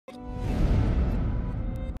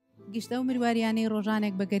گشتە و مروواریانەی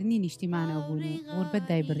ڕۆژانێک بەگەرنی نیشتیمانەوە بوون و غوربەت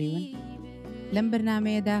دایبڕیون لەم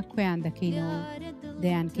بەرنامەیەدا کۆیان دەکەینەوە و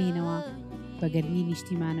دەیانکەینەوە بەگەرنی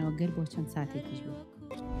نیشتیمانەوە گەر بۆ چەند ساتێکیش بوو.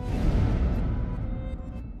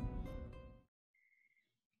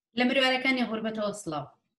 لە مروارەکانی غوربەتەوە سڵاو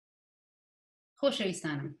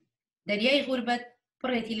خۆشەویستانم، دەریای غوربەت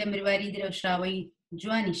پڕێتی لە مرواری درەوشاوەی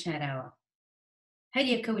جوانی شاراوە، هەر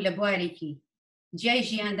یەکەو لە بوارێکی جیای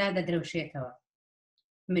ژیاندا دەدرەوشێتەوە.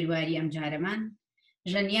 مرواری ئەم جارەمان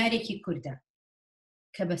ژەنیارێکی کوردە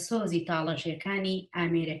کە بە سۆزی تاڵەژیەکانی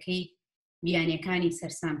ئامێرەکەی بیانیەکانی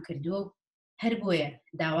سەرسام کردووە و هەر بۆیە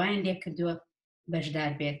داوایان لێ کردووە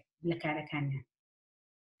بەشدار بێت لە کارەکانیان.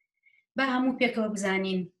 با هەموو پێکەوە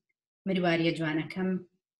بزانین مرواریە جوانەکەم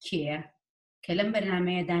کێیە کە لەم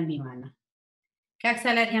بەرنامەیەدا میوانە. کاک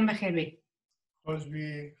سالاریان بەخێر بێت.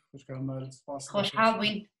 خۆشحاڵ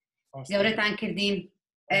بووین گەورەتان کردین.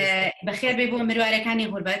 بەخێر بێ بۆ مروارەکانی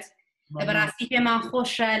غوربەت. بەڕاستی پێمان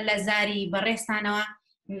خۆشە لە زاری بەڕێستانەوە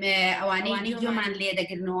ئەوانەی ویدیۆمان لێ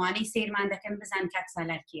دەگرنەوەوانەی سیرمان دەکەن بزان کاک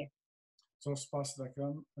سالار کیە. زۆر سپاس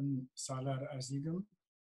دەکەم. من سالار ئەزیدم،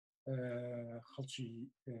 خەڵکی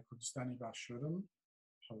کوردستانی باشوورم،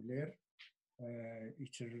 هەولێر.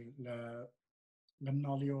 ئیتر لە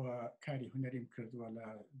مناڵیەوە کاری هونەریم کردووە لە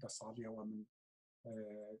 10 ساڵیەوە. من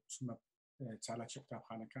چوومە چالاکی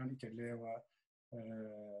قوتابخانەکان، ئیتر لێەوە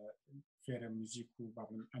فێرە موزیک و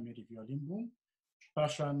باڵم ئەمێری ڤیۆلین بووم.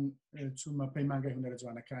 پاشان چوومە پەیمانگای هونەرە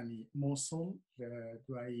جوانەکانی مۆسڵ،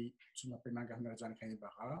 دوایی چوومە پەیمانگای هونەرە جوانەکانی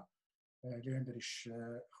بەها، لێندریش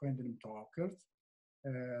خوێندنم تەواو کرد.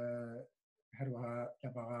 هەروەها لە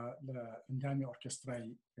بەغا لە ئەندامی ئۆرکێسترای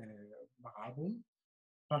بەغا بووم.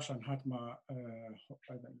 پاشان هاتمە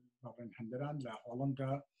هەندران لە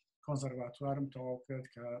هۆڵەندا، کۆنسەرواتوارم تەواو کرد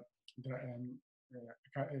کە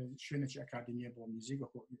شوێنێکی ئەکادمیە بۆ میوزیک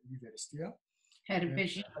وەکو یونیڤەرسیتیە.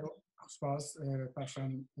 سپاس.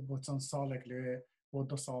 پاشان بۆ چەند ساڵێک لێ بۆ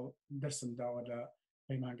 2 ساڵ دەرسم داوە لە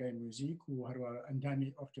پەیمانگای موزیک و هەروە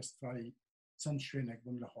ئەندامی ئۆرکێسترای چەند شوێنێک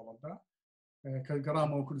بووم لە هۆڵەندا کە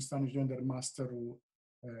گەڕامەوە کوردستانی ژێندەر ماستەر و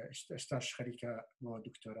ئێستاش خەریکە بۆ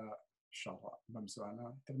دکتۆرا ئینشاڵڵا بەم زوانە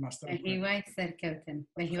تر ماستەر. هیوای سەرکەوتن،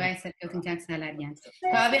 بە هیوای سەرکەوتن کاک سالاریان.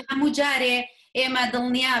 کابێ هەموو جارێ ئێمە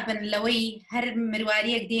دڵنیابن لەوەی هەر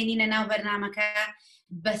مرواریەک دێنینە ناو بەرنامەکە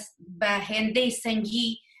بە هێندەی سەنگی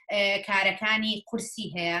کارەکانی قورسی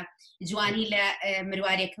هەیە، جوانی لە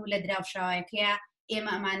مرواریەکە و لە درەوشاوەیەکەیە.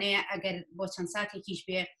 ئێمە ئەمانەیە ئەگەر بۆ چەند ساتێکیش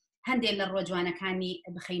بێ هەندێک لە ڕۆژوانەکانی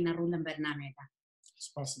بخەینە ڕوو لەم بەرنامەیەدا.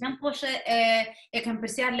 نەم خۆشە یەکەم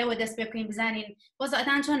پرسیار لەوە دەست پێ بکەین بزانین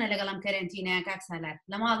وەزعتان چۆنە لەگەڵ ئەم کەرەنتینەیە کاک سالار؟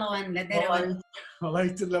 لە ماڵەوەن لە دەرەوەن؟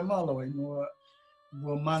 وەڵای تر لە ماڵەوەینەوە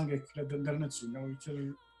بۆ مانگێک لە دەرنەچوونەوەی تر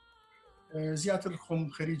زیاتر خۆم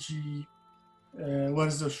خەریکی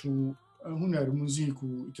وەرزش و هونەر موزیک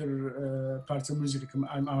و ئیتر پارچە موزیکم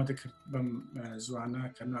ئامادە کرد بەم زوانە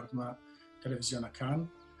کە نردمە تەلەڤیزیۆنەکان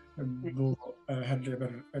بۆ هەر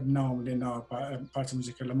لێبەر ناوم لێ ناوە پارچە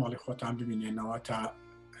موزیکە لە ماڵی خۆتان ببینێنەوە تا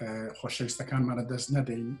خۆشەویستەکانمانە دەست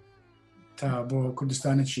نەدەین تا بۆ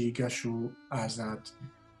کوردستانێکی گەش و ئازاد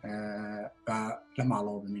لە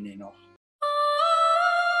ماڵەوە ببینێنەوە.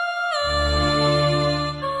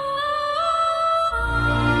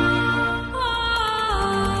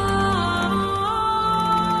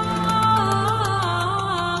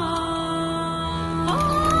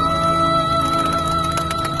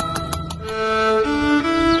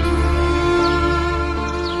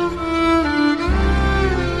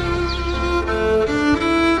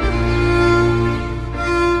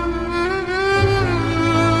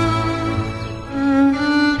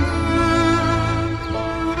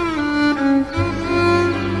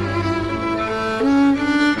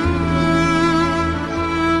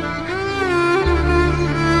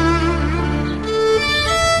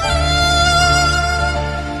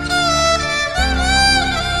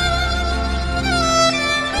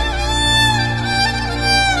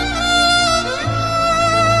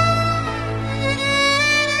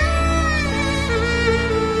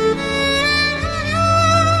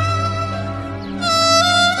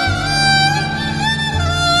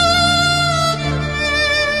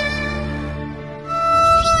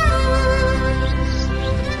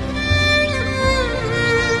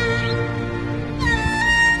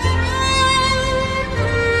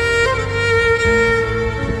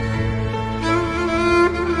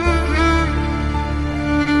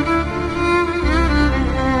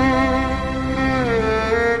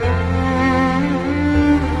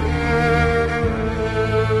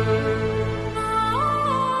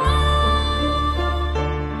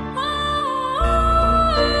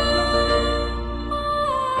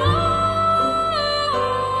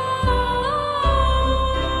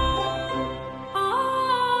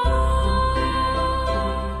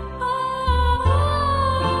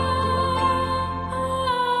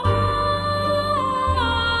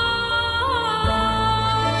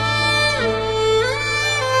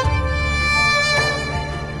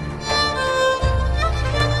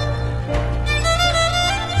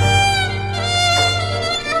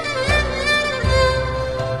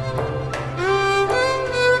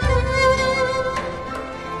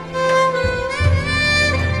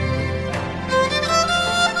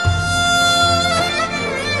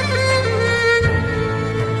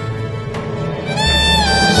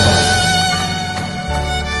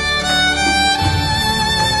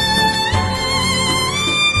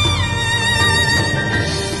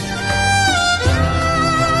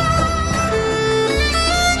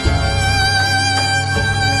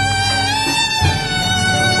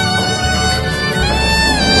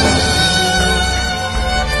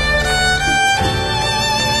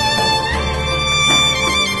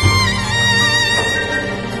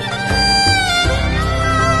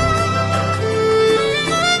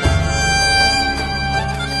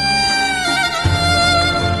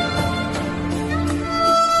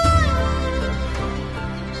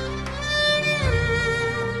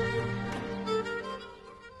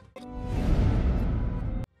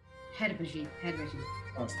 هەربژین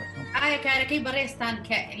ڕاستەکەم ئایا کارەکەی بەڕێستان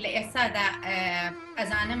کە لە ئێستادا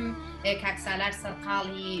ئەزانم کاک سالار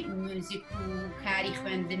سەرقاڵی موزیک و کاری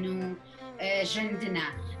خوێندن و ژەندنە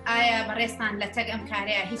ئایا بەڕێستان لە تەک ئەم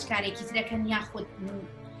کارەیە هیچ کارێکی ترەکەن یاخود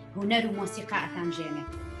هونەر و مۆسیقا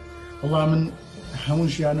ئەتانژێنێت وەڵام من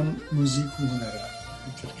هەموو ژیانم موزیک و هونەرە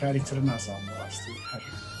کاری تر نازانم ڕاستی هەر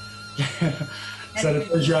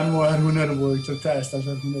سەرەتا ژیانم هەر هونەر بووی تر تا ئێستا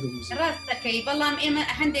هەر هونەر و موزیک ڕاست دەکەی بەڵام ئێمە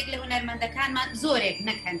هەندێک لە هونەرمەندەکانمان زۆرێک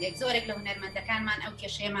نەک هەندێک زۆرێک لە هونەرمەندەکانمان ئەو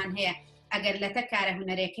کێشەیەمان هەیە ئەگەر لە تە کارە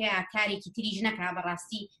هونەرێکەیە کارێکی تریژ نەکا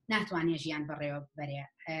بەڕاستی ناتوانێت ژیان بەڕێوە ببەرێ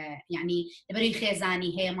یعنی لەبەرەوەی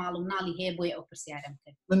خێزانی هەیە ماڵ و مناڵی هەیە بۆی ئەو پرسیارم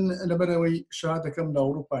کرد من لەبەرەوەی شاد دەکەم لە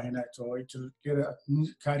ئەوروپا هێنایەوە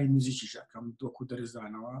کاری موزیکیش ئەەکەم دۆکو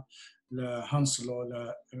دەرزدانەوە لە هەنسلۆ لە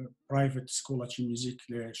پرایڤەت سکۆڵەکی موزیک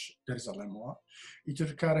لێش دەرزەڵێمەوە ئیتر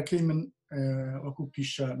کارەکەی من وەکو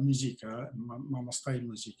پیشە موزیکە مامۆستای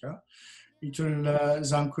موزیکە ئیتر لە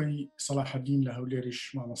زانکۆی سەلاحەدین لە هەولێریش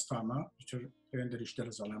مامۆستامە ئیتر دەریش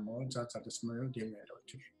دەرزەڵێمەوە جا دەستمەوە دێمێرەوە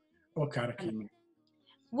تر ئەوە کارەکەی من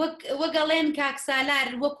وەگەڵێن کاک سالار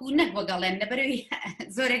وەکو نەک وەگەڵێن لەبەرەوەی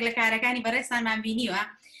زۆرێک لە کارەکانی بەڕێستانمان بینیوە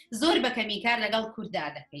زۆر بەکەمی کار لەگەڵ کووردا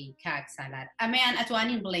دەکەی کاک سالار ئەمەیان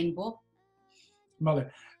ئەتوانین بڵێن بۆ بەڵێ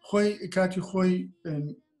خۆی کاتی خۆی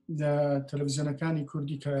لە تەلەڤیزیۆنەکانی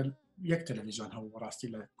کوردی کە یەک تەلەڤیزیۆن هەبوو ڕاستی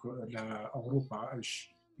لە ئەوروپا ئەوش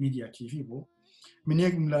میدیا تیڤی بوو من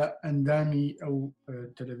یەکم لە ئەندامی ئەو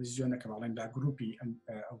تەلەڤیزیۆنەکە باڵێن لا گروپی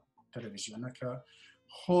ئەو تەلەڤیزیۆنەکە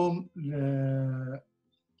خۆم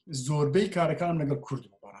زۆربەی کارەکانم لەگەڵ کورد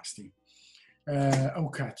بوو بەڕاستی ئەو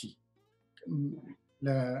کاتی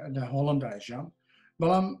لە هۆڵەندا ئەژیام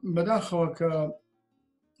بەڵام بەداخەوە کە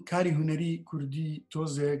کاری هونەری کوردی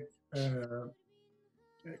تۆزێک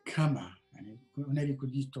کەمە هونەری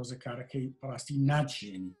کوردی تۆزە کارەکەی بەڕاستی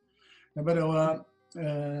ناچێنی لەبەرەوە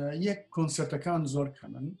یەک کۆنسەرتەکان زۆر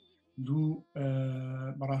کەمن دوو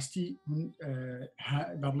بەڕاستی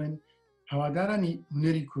با بڵێن هەوادارانی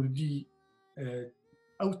هونەری کوردی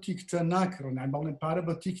ئەو تیکتە ناکڕن بەڵێن پارە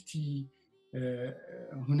بە تیکتی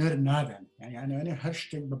هونەر نادەن یانیانێ هەر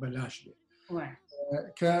شتێک بە بەلاش بێت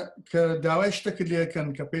کە داوای شتێکت لێکەن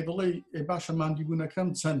کە پێی دڵێ باشە مادیبوونەکەم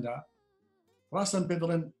چەندە ڕاستن پێ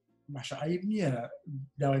دڵێن باشە عیب نییە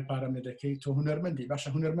داوای پارەمە دەکەی تۆ هونەرمەندی باشە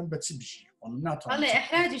هونەرمەند بە چی بژی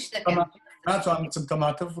ناتوانم چم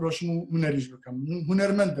تەماتە فڕۆشم و هونەریش بکەم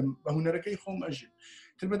هونەرمەندم بە هونەرەکەی خۆم ئەژین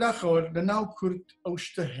تر بەداخەوە لە ناو کورد ئەو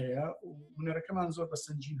شتە هەیە هونەرەکەمان زۆر بە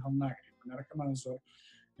سنجین هەڵناگرین هونەرەکەمان زۆر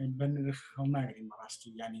بە نرخ هەڵناگرین بەڕاستی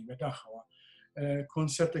ینی بەداخەوە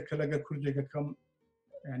کۆنسەرتێک کە لەگە کوردێکەکەم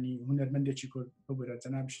ینی هونەرمەندێکی کورد ببرە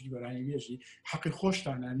جەنابشی گۆرانی بێژی حەقی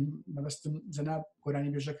خۆشتانانی مەبەستم جەناب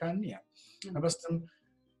گۆرانی بێژەکان نییە مەبەستم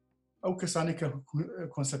ئەو کەسانی کە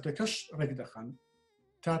کۆنسەرتەکەش ڕێک دەخەن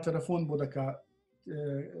تا تەلەفۆن بۆ دەکا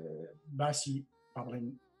باسی بڵێن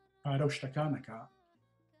پارە و شتەکانەکە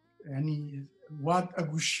ینی وات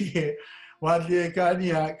ئەگوشێ وات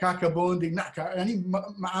لێکانیە کاکە بۆندێک ناکە ینی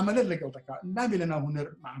معاملە لەگەڵ دەکات نابێت لە ناو هونەر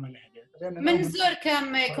معاملە هەبێت من زۆر کەم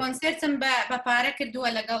کۆنسرتم بە پارە کردووە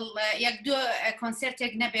لەگەڵ یەک دو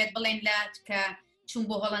کۆنسرتێک نەبێت بڵێن لە کە چوون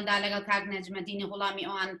بۆ هۆڵندا لەگەڵ کاک نەجمەدینی غوڵامی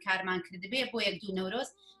ئەوان کارمان کردبێ بۆ یەک دوو نەورۆز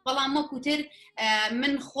بەڵام وەکوتر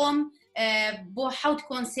من خۆم بۆ حەوت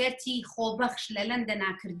کۆنسرتی خۆبەخش لە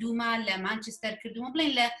لەندەنا کردومە لە مانچستەر کردومە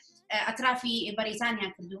بڵێن لە ئەطرافی بەریتانیا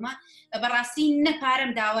کردومە بەڕاستی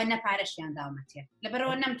نەپارەم داوە نەپارەشیان داومەتێ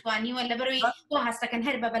لەبەرەوە نەمتوانیوە لەبەرەوەی بۆ هەستەکەن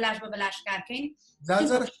هەر بە بەلاش کارکەین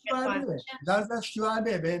زازدا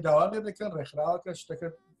شتیوانێ بێ داوا لێ دەکەن ڕێکخراوەکە شتەکە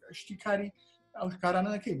شتی کاری ئەو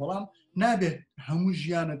کارانەکەی بەڵام نابێت هەموو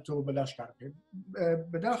ژیانت تۆ بەلاش کارکەیت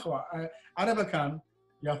بەداخەوە عەرەبەکان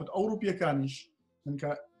یاخود ئەوروپیەکانیش من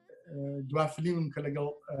کە دوا فلیمم کە لەگەڵ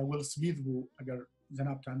ویل سمیت بوو ئەگەر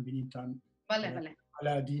جەنابتان بینیتان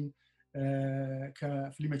ئالادین کە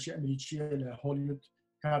فلیمێکی ئەمریکیە لە هۆلیوود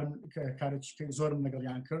کارێکی زۆرم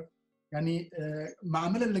لەگەڵیان کرد ینی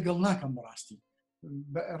معاملە لەگەڵ ناکەم بەڕاستی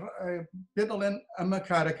پێ دەڵێن ئەمە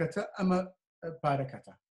کارەکەتە ئەمە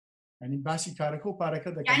پارەکەتە ینی باسی کارەکە و پارەکە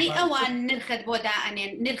دەکەن ینی ئەوان نرخت بۆ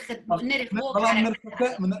دائەنێن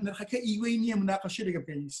نرخەکە ئیوەی نییە مناقەشە لەگە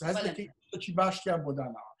بکەین ساز دەکەی باشیان بۆ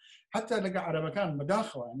داناوە حتا لەگە عەرەبەکان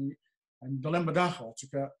بەداخەوە دەڵێن بەداخەوە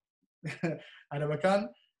چکە عەرەبەکان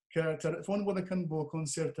کە تەلەفۆن بۆ دەکەن بۆ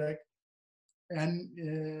کۆنسرتێک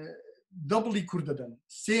دەبڵی کوورد دەدەن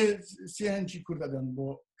سێ هەنجی کوورد دەدەن بۆ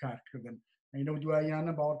کارکردن لەو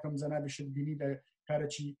دواییانە باوەڕکەم جەنابشت بینی لە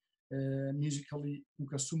کارێکی میوزیکەڵی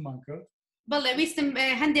مکەسوممان کرد بەڵێ ویستم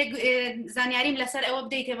هەندێک زانیاریم لەسەر ئەوە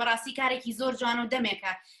بدەیتێ بەڕاستی کارێکی زۆر جوان و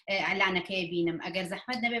دەمێکە ئەلانەکەی بینم ئەگەر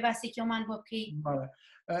زەحمەت نەبێ باسێکیەوەمان بۆ بکەی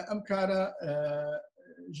ئەم کارە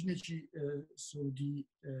ژنێکی سعودی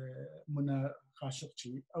منە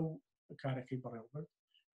خاشقچی ئەو کارەکەی بەڕێوەبرد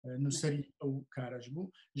نووسری ئەو کارەش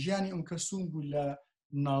بوو ژیانی ئەم کەسوم بوو لە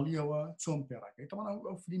ناڵیەوە چۆن پێڕاکەی تەمان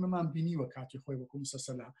ئەو فلیمەمان بینیوە کاتی خۆی وەکو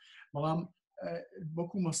مسەسەلا بەڵام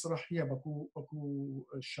وەکو مەسرەحیە وەکو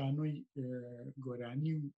شانۆی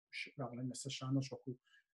گۆرانی و لەسەر شانۆش وەکو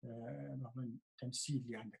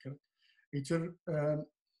تەمسیلیان دەکرد ئیتر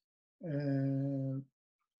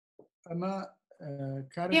ئەمە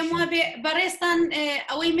پێم وابێ بەڕێستان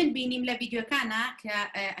ئەوەی من بینیم لە ڤیدیۆکانە کە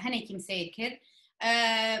هەنێکیم سیر کرد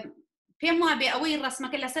پێم وابێ ئەوەی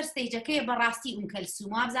ڕسمەکە لەسەر ستەیجەکەی بەڕاستی ئەم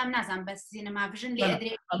کەلسووم وابزانام نازانم بە سینەما ڤژن لێ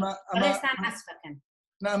ئەدرێت بەڕێستان ئەسفەکەن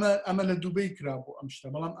ئەمە لە دووبەی کرابوو ئەم شتە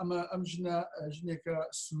بەڵام ئەم ژنێکە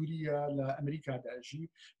سووریە لە ئەمریکاداژی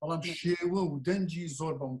بەڵام شێوە و دەنجی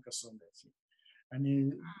زۆر بەم کەسۆن دەچی ئەنی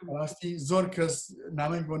ڕاستی زۆر کەس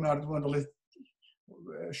نامەی بۆ ناردووە دەڵێت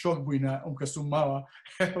شۆک بووینە ئەم کەسوم ماوە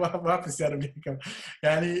پرسیارە بکەم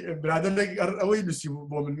یعنی برادەرێک ئەوەی نووسی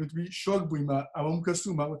بۆ من وتبی شۆک بوویمە ئەوەم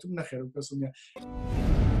کەسومە وتم نەخێر ئەم کەسومیە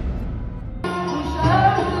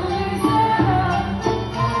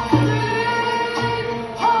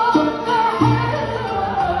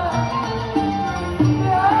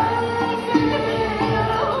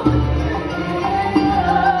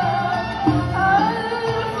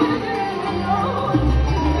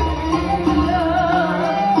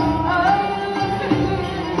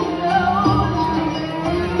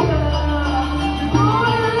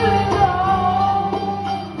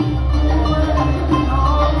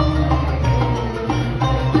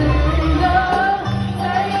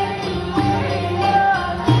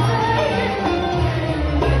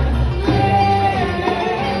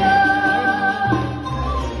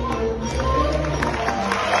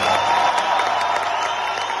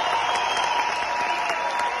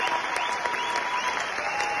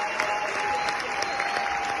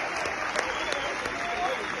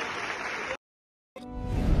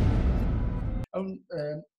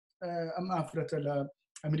ئەم ئافرەتە لە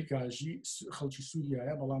ئەمریکاژی خەڵکی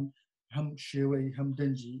سووریایە بەڵام هەم شێوەی هەم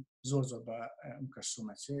دەنجی زۆر زۆر بە ئەم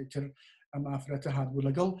کەسومەچێ تر ئەم ئافرەتە هاتبوو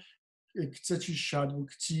لەگەڵ کچەکی شاد بوو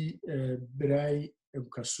کچی برای ئەم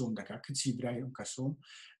کەسوم دەکات کچی برای ئەم کەسوم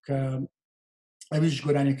کە ئەویش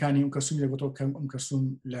گۆرانیەکانی ئەم کەسومی لەگوتەوە کەم ئەم کەسوم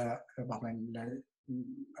لە باڵێن لە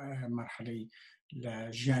مەرحەلەی لە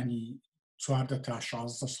ژیانی 14 تا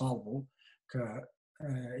 16 ساڵ بوو کە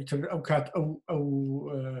ئیتر ئەو کات ئەو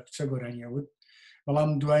کچە گۆرانیەوت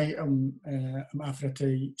بەڵام دوای ئەم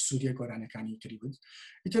ئافرەتەی سووریە گۆرانەکانی تری بود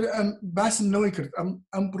ئیتر باسم لەوەی کرد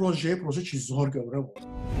ئەم پرۆژەیەکی زۆر گەورە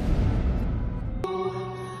بوو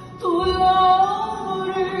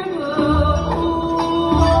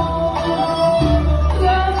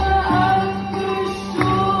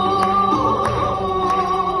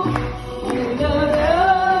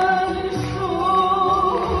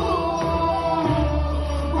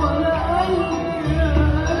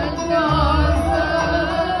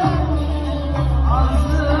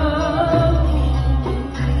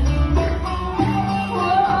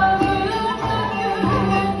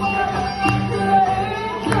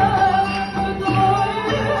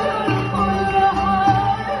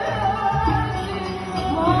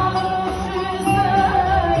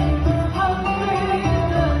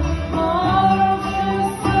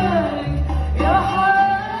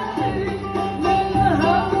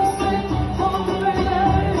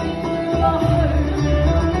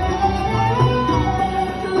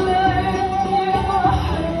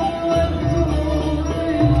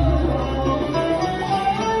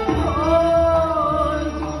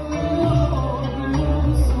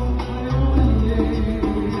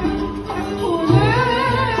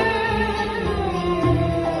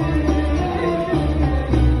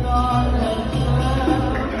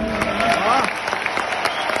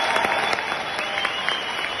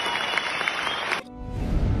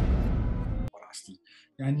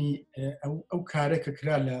ینی ئەو کارێکە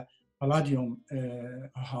کرا لە پەلادیۆم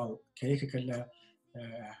هاڵ کە یەکێکە لە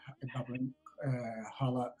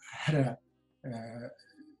هاڵە هەرە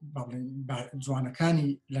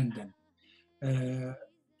جوانەکانی لەندەن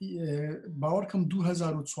باوەڕکەم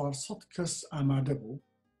 2400 کەس ئامادە بوو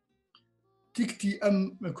تیکتی ئەم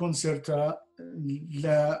کۆنسێرتە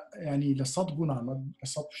لە ینی لە 100 بوونامە لە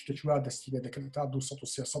 100 شتێکوا دەستی لێ دەکرد تا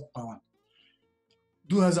 200 پاوان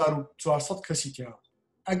 2400 کەسی تیا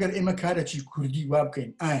ئەگەر ئێمە کارێکی کوردی وا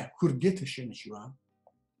بکەین ئایا کورد دێتە شوێنێکی وا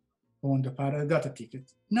بۆەوەندە پارە داتە تیکت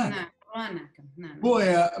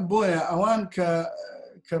بۆیە ئەوان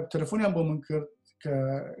کە تەلەفۆنیان بۆ من کرد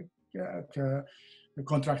کە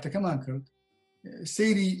کۆنتراکتەکەمان کرد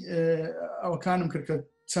سەیری ئەوەکانم کرد کە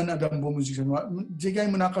چەند ئەدەم بۆ موزیک جێگای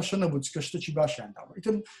مناقەشە نەبوو کە شتێکی باشیان داوە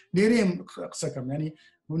ئیتر لێرەیەم قسەکەم ینی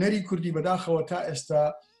هونەری کوردی بەداخەوە تا ئێستا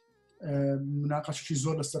مناقەشێکی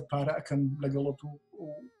زۆر لەسەر پارە ئەەکەن لەگەڵەت و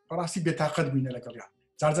بەڕاستی بێتاقەت بووینە لەگەڵیان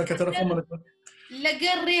جارجارکە تەلەفۆن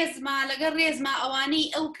لەگەڵ ڕێزما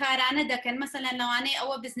ئەوانەی ئەو کارانە دەکەن مەسەلەن لەوانەی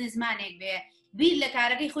ئەوە بزنسمانێک بێ بیر لە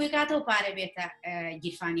کارەکەی خۆی کاتەوە پارە بێتە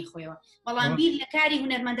گیرفانی خۆیەوە بەڵام بیر لە کاری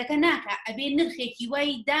هونەرمەندەکە ناکە ئەبێ نرخێکی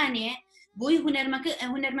وای دانێ بۆی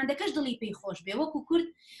هونەرمەندەکەش دڵی پێی خۆش بێ وەکو کورد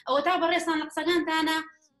ئەوە تا بەڕێستان لە قسەکانتانە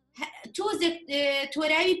تۆزێک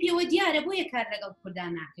تۆراوی پێوە دیارە بۆیە کار لەگەڵ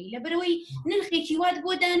کوردان ناکەی لەبەرەوەی نرخێکی وات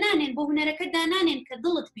بۆ دانانێن بۆ هونەرەکە دانانێن کە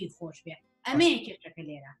دڵت پێی خۆش بێ ئەمەیە کێشەکە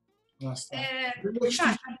لێرە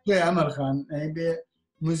ئەمەرخان بێ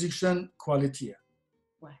موزیکشن کوالیتیە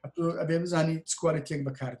ئەبێ بزانی چ کوالیتێک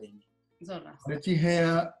بەکاردێنی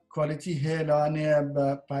کوالیتی هەیە لەوانەیە بە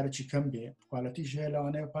پارەی کەم بێ کوالیتیش هەیە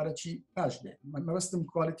لەوانەیە پارەی باش بێ مەبەستم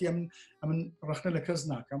کوالیتی ئەمن ڕخنە لە کەس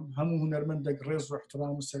ناکەم هەموو هونەرمەندێک ڕێز و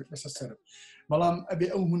احترام و لەسەر سەرم بەڵام ئەبێ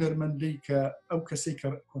ئەو هونەرمەندەی کە ئەو کەسێک کە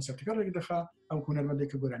کۆنسەرتەکە ڕێک دەخا ئەو هونەرمەندێک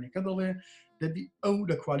کە گۆرانیەکە دەڵێ دەبی ئەو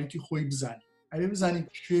لە کوالیتی خۆی بزانی ئەبێ بزانی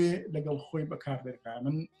کوێ لەگەڵ خۆی بەکار دەکا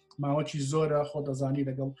من ماوەکی زۆرە خۆ دەزانی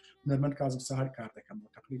لەگەڵ هونەرمەند کازم سەهەر کار دەکەم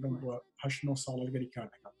تقریبا بۆ 8 ساڵ لەگەڵی کار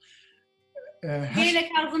دەکەم لە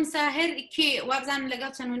کاڵم ساهر کێ وابزانم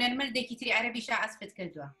لەگەڵ چەند هونەرمەندێکی تری عەرەبیش ئاسفت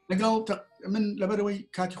کردووە لەگەڵ من لەبەرەوەی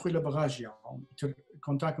کاتی خۆی لە بەغاژیە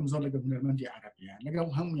کۆنتاکم زۆر لەگەڵ هونەرمەندی عەرەبیە لەگەڵ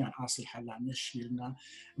هەمویان حاصل حەلانیە شیرنا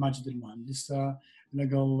ماجد المهندسە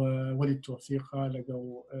لەگەڵ وەلی تۆفیقە لەگەڵ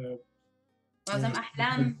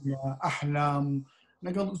ئەحلام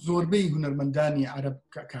لەگەڵ زۆربەی هونەرمەندانی عەرەب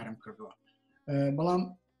کارم کردووە بەڵام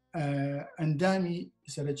ئەندامی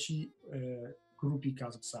سەرەکی گروپی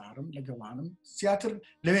کازم ساهرم لەگەڵانم زیاتر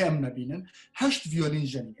لەوێ ئەم نەبینن 8 ڤیۆلین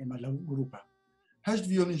ژەنی ئێمە لەو گروپە 8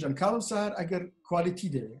 ڤیۆلین ژەن کازم ساهر ئەگەر کوالیتی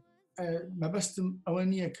دەوێ مەبەستم ئەوە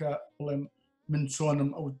نییە کە بڵێم من چۆنم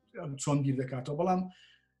ئەو چۆن بیر دەکاتەوە بەڵام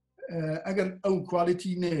ئەگەر ئەو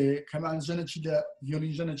کوالیتی نەیە کەمان ژەنەکی لە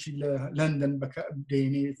ڤیۆلین ژەنەکی لە لەندەن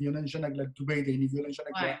دەینی ڤیۆلین ژەنێک لە دوبەی دەینی ڤیۆلین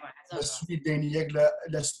ژەنێک لە سوید دەینی یەک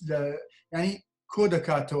ینی کۆ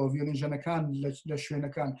دەکاتەوە ڤیۆلین ژەنەکان لە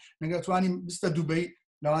شوێنەکان نەگەتوانیم بستە دوبەی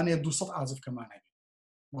لەوانەیە 200 ئازفکەمان هەبێت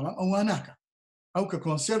بەڵام ئەوان ناکە ئەو کە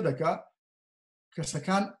کۆنسێر دەکا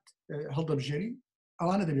کەسەکان هەڵدەبژێری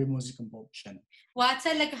ئەوانە دەبێت مۆزیکم بۆ بشێن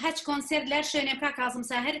واتە لە هەچ کۆنسێر لە شوێنێ کا کازم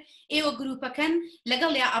ساهر ئێوە گروپەکەن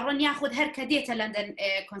لەگەڵ یا ئەڕۆن یاخود هەر کە دێتە لەندەن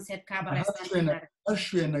کۆنسێر کا بەڕێستان هەر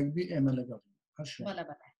شوێنێک بی ئێمە لەگەڵ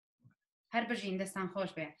هەر بژین دەستان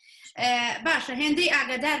خۆش بێ باشە هێندەی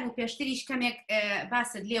ئاگادار و پێشتریش کەمێک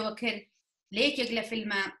باست لێوە کرد لە یەکێک لە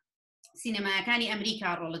فیلمە سینەمایەکانی ئەمریکا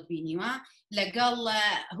ڕۆڵت بینیوە لەگەڵ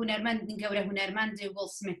هونەرمەند گەورە هونەرمەند وڵ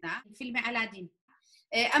سمیتە فیلمی ئەلادین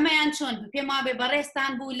ئەمەیان چۆن بوو پێم وابێ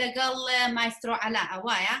بەڕێستان بوو لەگەڵ مایسترۆ ئەلا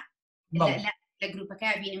ئەوایە لە گروپەکە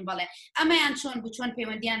بینیم بەڵێ ئەمەیان چۆن بوو چۆن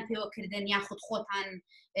پەیوەندیان پێوەکردن یاخود خۆتان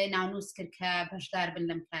ناونووس کرد کە بەشدار بن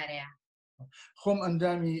لەم کارەیە خۆم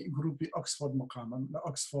ئەندامی گروپی ئۆکسفۆرد مقامم لە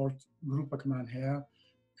ئۆکسفۆرد گروپەکمان هەیە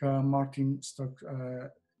کە مارتین ستۆک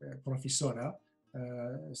پرۆفیسۆرە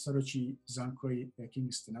سەرۆکی زانکۆی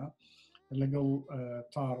کینگستنە لەگەڵ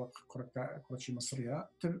تاڕق کوڕکی مەسریە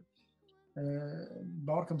تر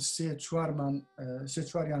باوەڕکەم سێ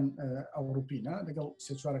چواریان ئەوروپینە لەگەڵ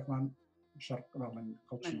سێ چوارێکمان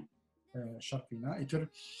خەڵکی شەرقینە ئیتر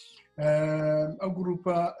ئەو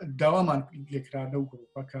گروپە داوامان لێکرا لەو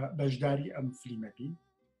گروپە کە بەشداری ئەم فلیمەبی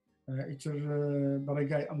ئیتر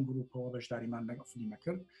بەڕێگای ئەم گروپەوە بەشداریمان لەگەڵ فلیمە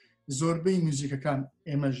کرد زۆربەی موزیکەکان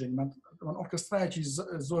ئێمە ژێنمان ئۆرکسترایەکی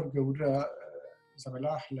زۆر گەورە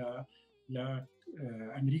زەبەلاح لە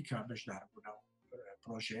ئەمریکا بەشدار بوونەوە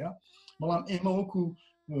پرۆژەیە بەڵام ئێمە وەکو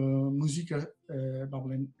موزیکە با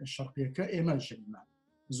بڵێن شەرقیەکە ئێمە ژەنیمان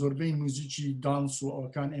زۆربەی موزیکی دانس و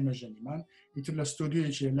ئەوەکان ئێمە ژەنیمان ئیتر لە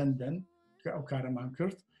ستۆدیۆیەکی لەندەن کە ئەو کارەمان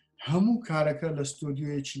کرد هەموو کارەکە لە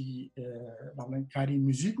ستۆدیۆیەکی بەڵێن کاری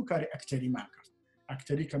موزیک و کاری ئەکتەریمان کرد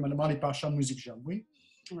ئەکتەری کەمە لە ماڵی پاشا موزیک ژەن بووین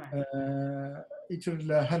ئیتر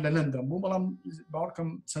هەر لە لەندەن بوو بەڵام باوەڕکەم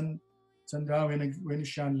چەند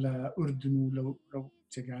وێنشیان لە ئوردن و لەو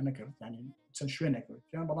جێگانە کرد ینی چەند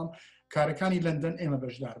شوێنێکیان بەڵام کارەکانی لەندەن ئێمە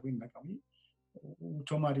بەشدار بووین لەگەڵی و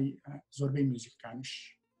تۆماری زۆربەی موزیکەکانیش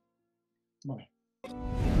بەڵێ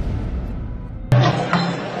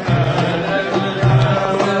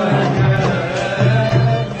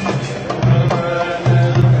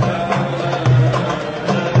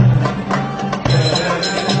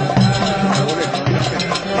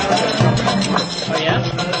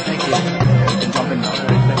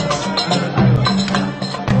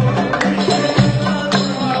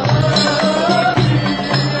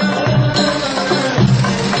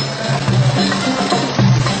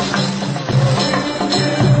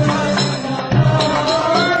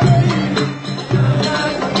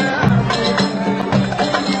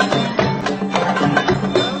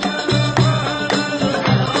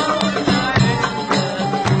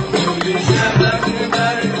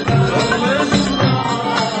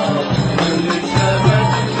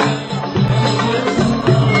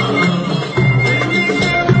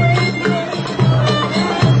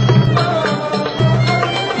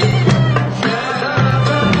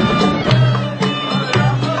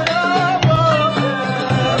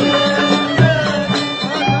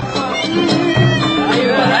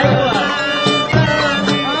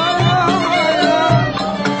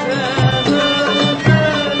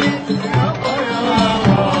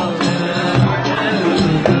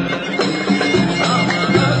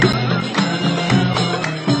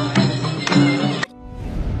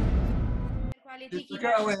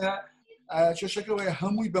کێشەکەەوەی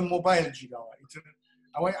هەمووی بە مۆبایل جیراوە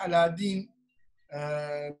ئەوەی ئەلادین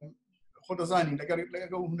خۆ دەزانی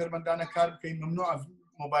لەگەڵ هونەرمەندانە کار بکەین ممنوع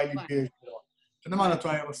مۆبایلی پێشەوە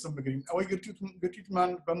نەمانەتوانین ڕستم بگرین ئەوەی گرتیتمان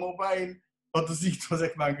بە مۆبایل بە دزی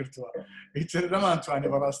تۆزێکمان گرتووە هیچ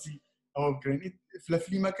نەمانتوانێت بەڕاستی ئەوە بکرێن لە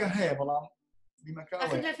فلیمەکە هەیە بەڵام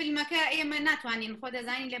لە فیلمەکە ئێمە ناتوانین خۆ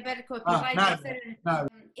دەزانین لەبەر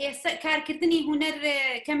ئێستا کارکردنی هونەر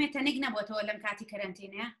کەمێ تەنێک نەبووەوە لەم کاتی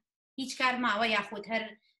کەرەنتینەیە هیچ کار ماوە یاخود هەر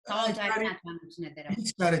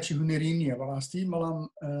هیچ کارێکی هونەری نییە بەڕاستی بەڵام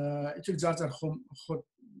ئیتر جارجار خۆم خۆت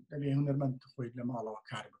دەبێ هونەرمەند خۆیت لە ماڵەوە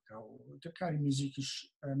کار بکە و تر کاری موزیکیش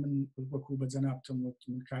من وەکو بە جەنابتم وت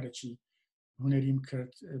من کارێکی هونەریم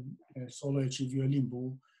کرد سۆڵۆیەکی ڤیۆلین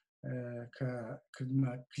بوو کە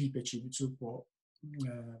کردمە کلیپێکی بچووک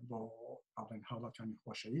بۆ ئاڵێن هاوڵاتانی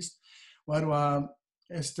خۆشەویست وەروە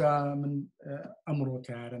ئێستا من ئەمڕۆ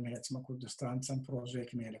تیارەم هێچمە کوردستان چەند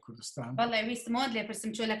پرۆژەیەکم هەیە لە کوردستان بەڵێ ویستمۆت لێ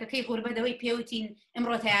پرسم چۆلەکەکەی غوربەتەوەی پێوتین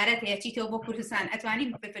ئەمڕۆ تیارەت هەیە چیتەوە بۆ کوردستان ئەتوانین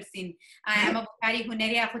بپرسین ئەمە بۆ کاری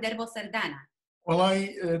هونەری یاخو دەربۆ سەردانە وەڵای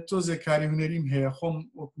تۆزێک کاری هونەریم هەیە خۆم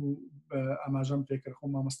وەکو ئاماژەم پێکرد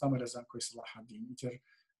خۆم مامۆستامە لە زانکۆی سەلاحەدین ئیتر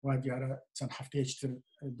وا دیارە چەند هەفتەیەکی تر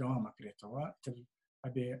دەوامەکرێتەوە تر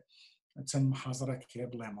ئەبێ چەند محازەرەك هەیە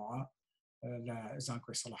بڵێمەوە لە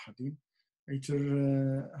زانکۆی سەلاحەدین ئیتر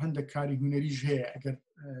هەندێک کاری هونەریش هەیە ئەگەر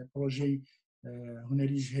پرۆژەی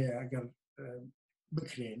هونەریش هەیە ئەگەر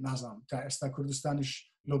بکرێ نازانم تا ئێستا کوردستانیش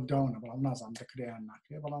لۆکداونە بەڵام نازانم دەکرێیان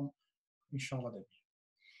ناکرێ بەڵام ئینشاڵڵا دەبێت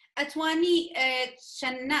ئەتوانی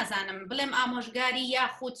چەند نازانم بڵێم ئامۆژگاری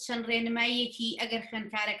یاخود چەند ڕێنماییەکی ئەگەر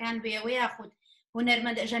خوێندکارەکان بێەوە یاخود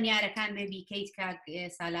هونەرمەند ژەنیارەکان بێ بیکەیت کاک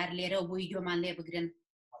سالار لێرە و بۆی گۆمان لێ بگرن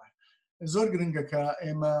زۆر گرنگەکە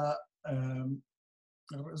ئێمە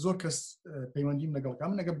زۆر کەس پەیوەندیم لەگەڵ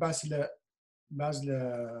من ئەگەر باز لە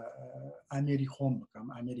ئامێری خۆم بکەم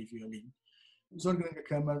ئامێری ڤیۆلین زۆر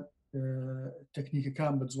گرنگەکە ئەمە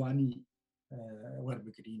تەکنیکەکان بە جوانی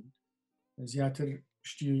وەربگرین زیاتر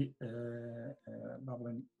شتی با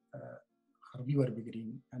بڵێن خەڕبی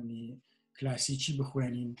وەربگرین ئەنی کلاسیکی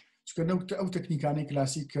بخوێنین چکە ئەو تەکنیکانەی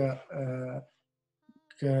کلاسیک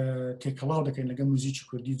کە تێکەڵاو دەکەین لەگەڵ موزیکی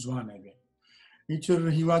کوردی جوانە بێ ئیتر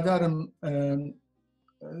هیوادارم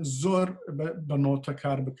زۆر بە نۆتە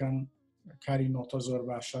کار بکەن کاری نۆتە زۆر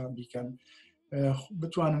باشە بیکەن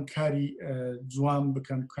بتوانن کاری جوان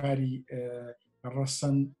بکەن کاری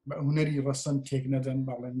ڕەسەن هونەری ڕەسەن تێک نەدەن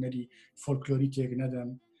باڵێن هونەری فۆلکلۆری تێک نەدەن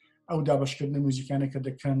ئەو دابشکردنە موزیکانە کە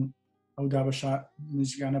دەکەن ئەو دابشە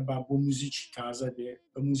موزیکانە با بۆ موزیکی تازە بێ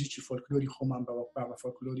بە موزیکی فۆلکلۆری خۆمان بە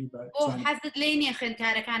فۆلکلۆری حەزت لێ نییە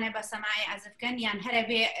خوێندکارەکانە بە سەماعی عەزفکەن یان هەرە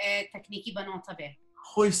بێ تەکنیکی بە نۆتە بێ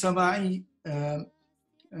خۆی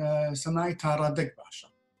سەماعی تاڕادەک باشە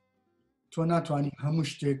تۆ ناتوانانی هەموو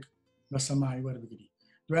شتێک بە سەماعی وەربگری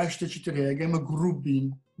دوای شتێکی تر هەیە ئەگەر ئێمە گروپ بین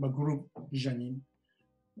بە گروپ ژەنین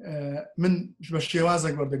من بە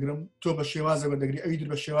شێوازێک وەردەگرم تۆ بە شێوازێک وەردەگری ئەوی در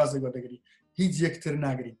بە شێوازێک وەردەگری هیچ یەکتر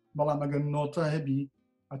ناگرین بەڵام ئەگەر نۆتە هەبی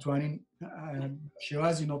ئەتوانین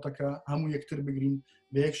شێوازی نۆتەکە هەموو یەکتر بگرین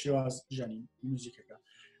بە یەک شێواز ژەنین موزیکەکە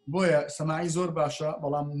بۆیە سەماعی زۆر باشە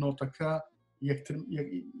بەڵام نۆتەکە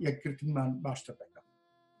یەکگرتنمان باشتر دەکات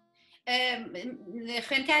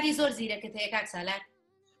خوێندکاری زۆر زیرەکەت هەیە کاک سالار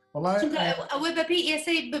ئەوە بەپێی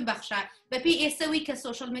ئێسەی ببەخشە بەپێی ئێسەوەی کە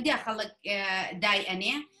سۆشەل میدیا خەڵک دای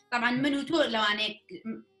ئەنێ طبعاً من و تۆ لەوانەیە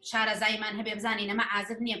شارەزایمان هەبێ بزانین ئەمە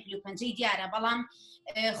عازب نییە پلوپەنجەی دیارە بەڵام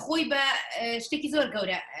خۆی بە شتێکی زۆر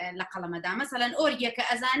گەورە لە قەڵەمەدا مەسەلەن ئۆرگێک کە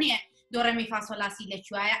ئەزانێ دۆڕەمی فاسۆلاسی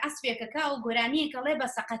لەکوایە ئەسپێکەکە و گۆرانیەکە لێ بە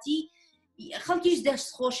سەقەتی خەڵکیش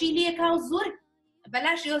دەستخۆشی لێکا و زۆر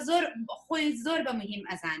بەلاشی زۆر خۆی زۆر بە مهم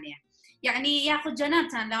ئەزانێ یعنی یاخود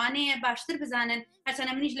جەنابتان لەوانەیە باشتر بزانن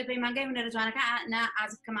هەرچەنە منیش لە پەیمانگای هونەرە جوانەکە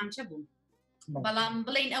ئازب کەمانچە بووم بەڵام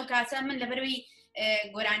بڵین ئەو کاتە من لەبەرەوەی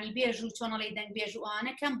گۆرانی بێژ و چۆنەڵی دەنگ بێژ و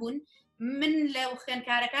ئەوانە کەم بوون من لە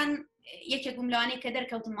خوێندکارەکان یەکێک بووم لەوانەیە کە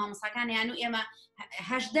دەرکەوتم مامۆستاکانیان و ئێمە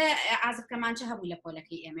هەژدە ئازب کەمانچە هەبوو لە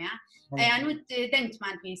پۆلەکەی ئێمەیە ئەیانوت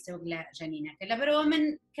دەنگتمان پێویستە وەک لە ژەنینەکە لەبەرەوە من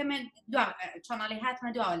کەمە چۆنەڵی هاتمە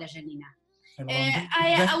دواوە لە ژەنینە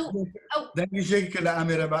دەنگێک کە لە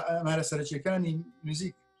ئامێرە سەرچیەکانی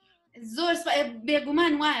موزیک زۆر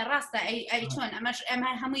بێگومان وایە ڕاستە ئەی چۆن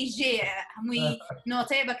ئەمە هەمووی ژێ هەمووی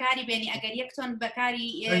نۆتەیە بەکاری بێنی ئەگەر یەک تۆن بەکاری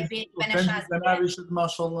بەنەشت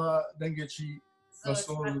ماشەڵڵا دەنگێکی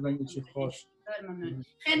دەنگێکی خۆش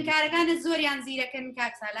خوێندکارەکانت زۆریان زیرەکەن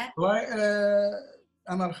کاک سالار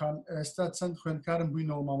ئەمەر خان ئێستا چەند خوێندکارم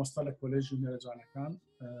بووینەوە مامۆستا لە کۆلێژی هونەرە جوانەکان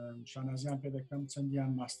شانازیان پێ دەکەم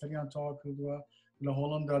چەندیان ماستەریان تەواو کردووە لە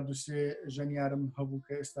هۆڵەندا دووسێ ژەنیارم هەبوو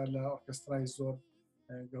کە ئێستا لە ئۆرکسترای زۆر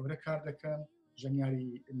گەورە کار دەکەن ژەنیاری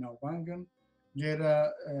ناوبانگن لێرە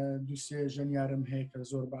دووسێ ژەنیارم هەیە کە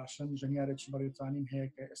زۆر باشن ژەنیارێکی بەڕێوەتوانیم هەیە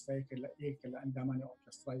کە ئێستایەکە لە ئێکە لە ئەندامانی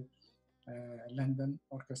ئۆرکسترای لەندەن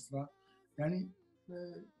ئۆرکسترا ینی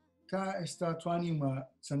تا ئێستا توانیمە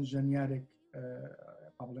چەند ژەنیارێک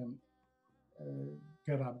بڵێن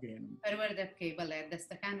پێڕابگەێنم پەروەردە بکەی بەڵێ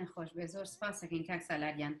دەستەکانە خۆش بێ زۆر سپاسەکەین کاک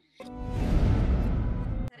سالاریان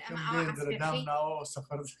ناوە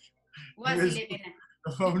سەفەر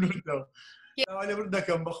لێ بر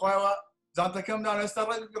دەکەم بەخوایەوە زانتەکەم داێستا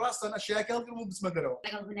ڕاستە نەشیاکە هەڵگرم و بچمە دەرەوە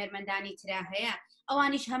لەگەڵ هونەرمەندانی ترا هەیە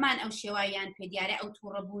ئەوانیش هەمان ئەو شێوایان پێ دیارە ئەو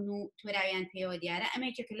تووڕەبوون و توێراویان پێوە دیارە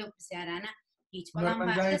ئەمێکێکە لەو پرسیارانە هیچ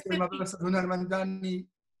هونەرمەندانی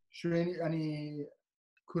شوێنی ئەنی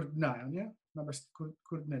کورد نایە مەبەست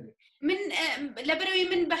کورد نەبێت من لەبەرەوەی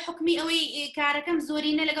من بە حکمی ئەوەی کارەکەم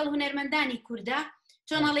زۆرینە لەگەڵ هونەرمەندانی کووردا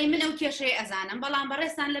چۆنەڵی من ئەو کێشەیە ئەزانم بەڵام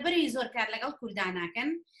بەڕێستان لەبەرەوەی زۆر کار لەگەڵ کورداناکەن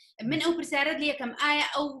من ئەو پرسیارەت لێکم ئایا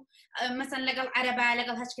ئەو مەسەن لەگەڵ عەرەبا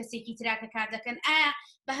لەگەڵ هەچ کەسێکی تراکە کار دەکەن ئایا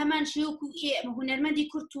بە هەمان شێوەکو هونەرمەندی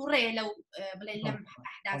کورد تووڕێ لەو بڵێن لەم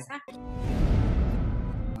ئەحداسە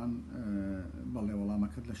بەڵێ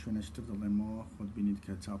وەڵامەکەت لە شوێنەشتر دەڵێمەوە خۆت بینیت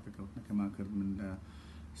کە چاوپێکەوتنەکەمان کرد من لە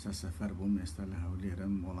سەفەر بووم ئێستا لە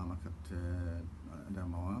هەولێرم وەڵامەکەت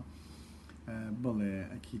دامەوە بڵێ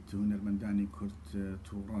ئەکیت هونەرمەندانی کورد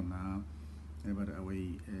تووڕەنا لەبەر ئەوەی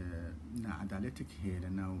نەعەدالەتێک هەیە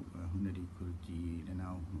لە ناو هونەری کوردی لە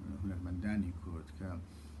ناو هونەرمەندانی کورد کە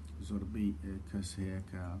زۆربەی کەس هەیە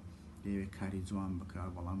کە دەیەوێت کاری جوان بکە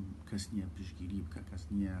بەڵام کەس نییە پشتگیری بکە کەس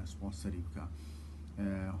نییە سپۆنسەری بکە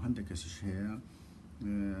هەندێک کەسیش هەیە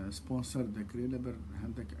سپۆنسەر دەکرێت لەبەر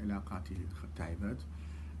هەندێک علاقاتی تایبەت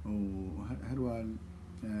و هەروە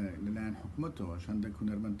لەلایەن حکوومەتەوە هەندێک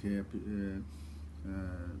هونەرمەند هەیە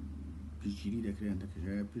پشتگیری دەکرێت هەندێک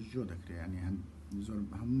پشتجۆ دەکرێت ینی زۆر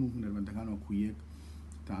هەموو هونەرمەندەکان وەکو یەک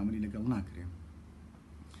تامری لەگەڵ ناکرێت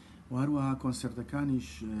و هەروەها کۆنسەرتەکانیش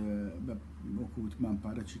وەکو وتمان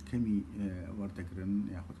پارەی کەمی وەردەگرن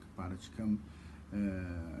یاخود پارەی کەم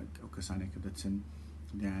ئەو کەسانێک کە دەچن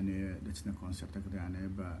دەچنە کۆنسەرتێک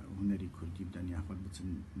دەیانێت بە هونەری کوردی بدەن یاخود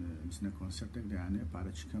بچنە کۆنسەرتێک دەیانێت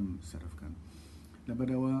پارەی کەم سەرفکەن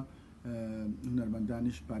لەبەرەوە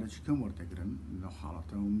هونەرمەندانیش پارەی کەم وەردەگرن لەو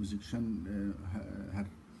حاڵەتە و موزیکشن هەر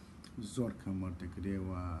زۆر کەم وەردەگرێ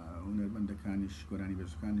و هونەرمەندەکانیش گۆرانی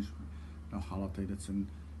بێژەکانیش لەو حاڵەتەی دەچن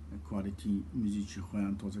کوالیتی موزیکی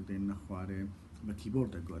خۆیان تۆزێک دێن نەخوارێ بە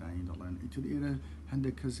کیبۆردە گۆرانی دەڵێن ئیتر ئێرە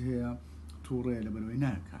هەندێک کەس هەیە تووڕێ لەبەرەوەی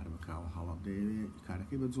نایە کار بکەوە هەڵە دەیەوێت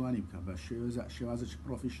کارەکەی بە جوانی بکە بە شێوازێکی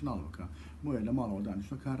پرۆفیشناڵ بکە بۆیە لە ماڵەوە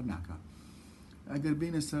دانیشتە کار ناکە ئەگەر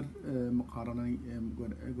بینە سەر مقارنەی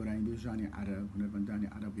گۆرانی بێژانی عەرەب هونەرمەندانی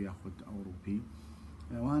عەرەب یاخود ئەوروپی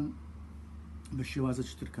ئەوان بە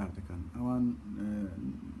شێوازێکی تر کار دەکەن ئەوان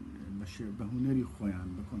بە هونەری خۆیان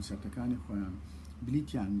بە کۆنسەرتەکانی خۆیان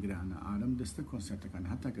بلیتیان گرانە عالم دەستە کۆنسەرتەکان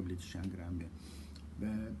هەتا کە بلیتیشیان گران بێ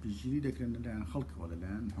پشتگیری دەکرێن لەلایەن خەڵکەوە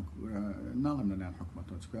لەلایەن ناڵم لەلایەن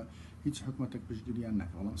حکوومەتەوە چکە هیچ حکوومەتێک پشتگیریان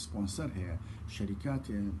ناکە بەڵام سپۆنسەر هەیە شەریکات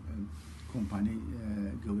کۆمپانیای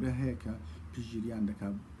گەورە هەیە کە پشتگیریان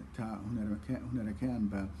دەکات تا هونەرەکەیان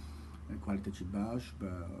بە کوالیتەی باش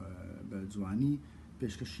بە جوانی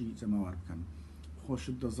پێشکەشی جەماوار بکەن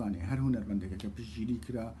خۆشت دەزانێ هەر هونەرمەندێکە کە پشتگیری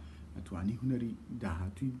کرا ئەتوانی هونەری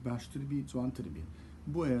داهاتووی باشتر بی جوانتر بێت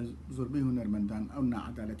بۆیە زۆربەی هونەرمەندان ئەو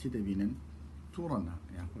نەعەدالەتی دەبینن تووڕەنا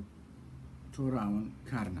یاخود تۆراون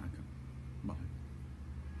کار ناکەن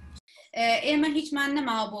ئێمە هیچمان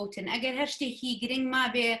نەماوە بۆتن ئەگەر هەر شتێکی گرنگ ما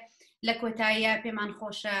بێ لە کۆتاییە پێمان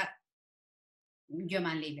خۆشە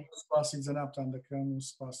گوێمان لێ بێ سپاسی جەنابتان دەکەم و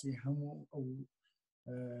سپاسی هەموو ئەو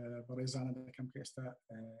بەڕێزانە دەکەم کە ئێستا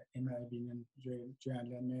ئێمە بینن گوێیان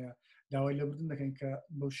لێمەیە داوای لەبردن دەکەن کە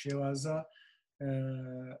بەو شێوازە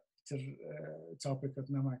تر چاوپێکەوت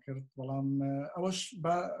نەما کرد بەڵام ئەوەش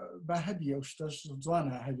با هەبی ئەو شتەش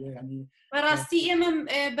جوانە هەبێ ینی بەڕاستی ئێمە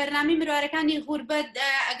بەرنامەی مروارەکانی غوربەت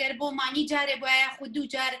ئەگەر بۆ مانی جارێ بۆیە خود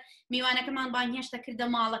دوو جار میوانەکەمان بانگهێشتە کردە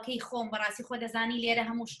ماڵەکەی خۆم بەڕاستی خۆ دەزانی لێرە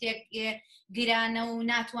هەموو شتێک گرانە و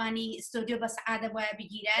ناتوانی ئستۆدیۆ بە سەعادە بۆیە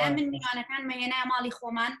بگیرە من میوانەکان مەهێنا ماڵی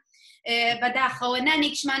خۆمان بەداخەوە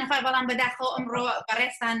نانێکشمانە فای بەڵام بەداخەوە ئەمڕۆ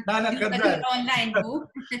بەڕێستان ئۆنلاین بوو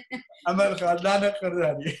ئەمەل خاڵدانە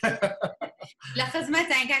قەردانی لە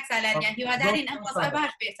خزمەتان کاک سالاریان هیوادارین ئەم قسە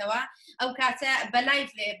باش بێتەوە ئەو کاتە بە لایڤ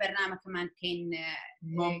بەرنامەکەمان بکەین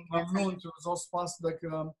مەمنون زۆر سپاس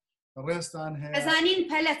دەکەم ڕێستان هەیە ئەزانین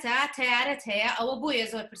پەلەتە تەیارەت هەیە ئەوە بۆیە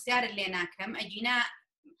زۆر پرسیارت لێ ناکەم ئەگینا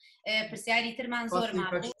پرسیاری ترمان زۆر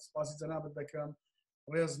مابوو سپاسی جەنابەت دەکەم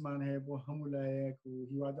ڕێزمان هەیە بۆ هەموو لایەک و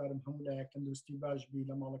هیوادارم هەموو لایەک تەندروستی باش بی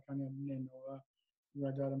لە ماڵەکانیان بنێنەوە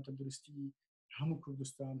هیوادارم تەندروستی هەموو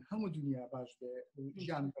کوردستان هەموو دنیا باش بێ و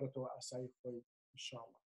ژیان بکەرێتەوە ئاسایی خۆی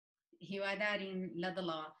ئینشاءڵڵا هیوادارین لە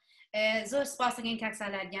دڵەوە. زۆر سپاسەکەین کاک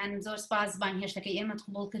سالارگیان، زۆر سپاس بانگهێشتەکەی ئێمە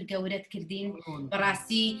قبوڵ کرد گەورەت کردین.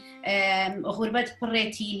 بەڕاستی غوربەت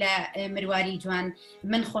پڕێتی لە مرواری جوان.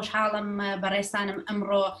 من خۆشحاڵم بەڕێستانم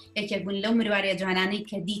ئەمڕۆ یەکێک بوون لەو مرواریە جوانانەی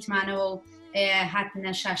کە دیتمانەوە و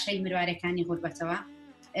هاتنە شاشەی مرواریەکانی غوربەتەوە.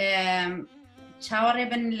 چاوەڕێ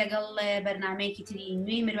بن لەگەڵ بەرنامەیەکی تری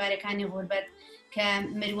نوێی مرواریەکانی غوربەت کە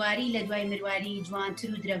مرواری لە دوای مرواری جوانتر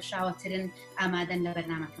و درەوشاوەترن ئامادەن لە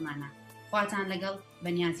بەرنامەکەمانە. خواتان لەگەڵ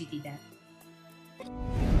بەنیازی دیدار.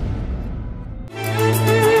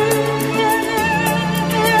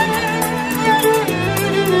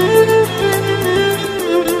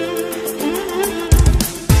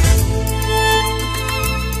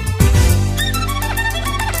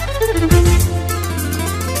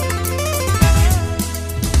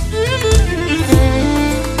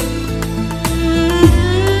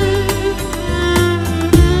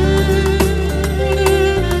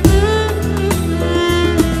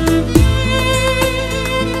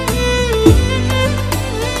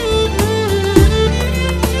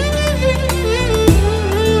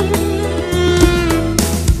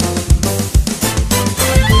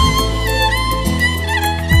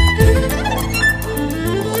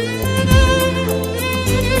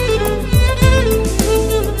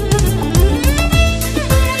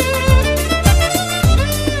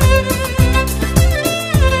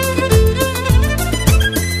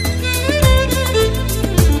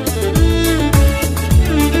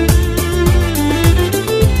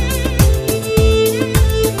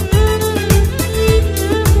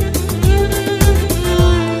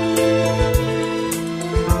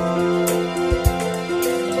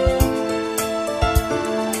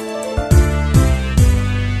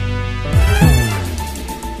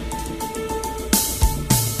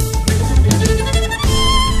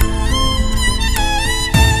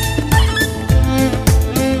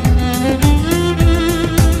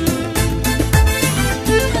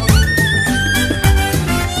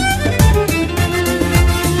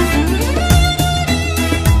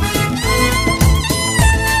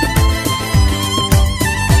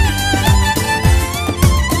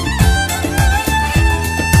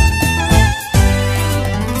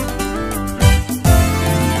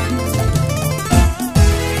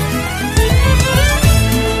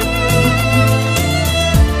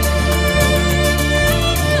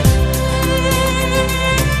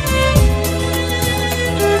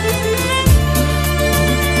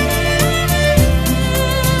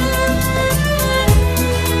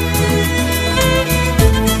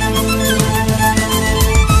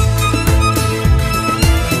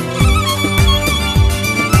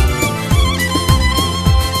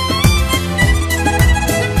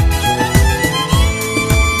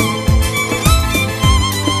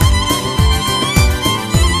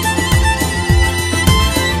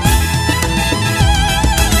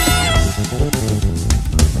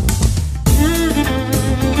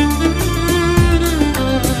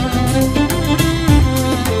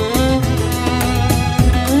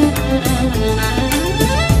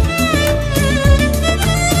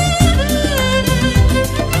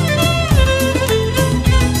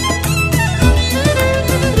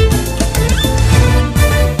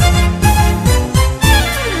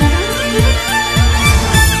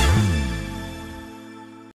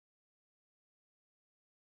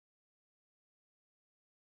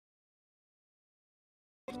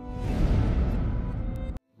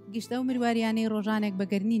 گشتە و مرواریانەی ڕۆژانێک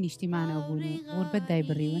بەگەرنی نیشتیمانەوە بوون و غوربەت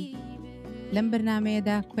دایبڕیون. لەم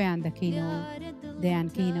بەرنامەیەدا کۆیان دەکەینەوە و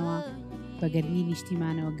دەیانکەینەوە بەگەرنی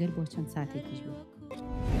نیشتیمانەوە گەر بۆ چەند ساتێکیش بوو.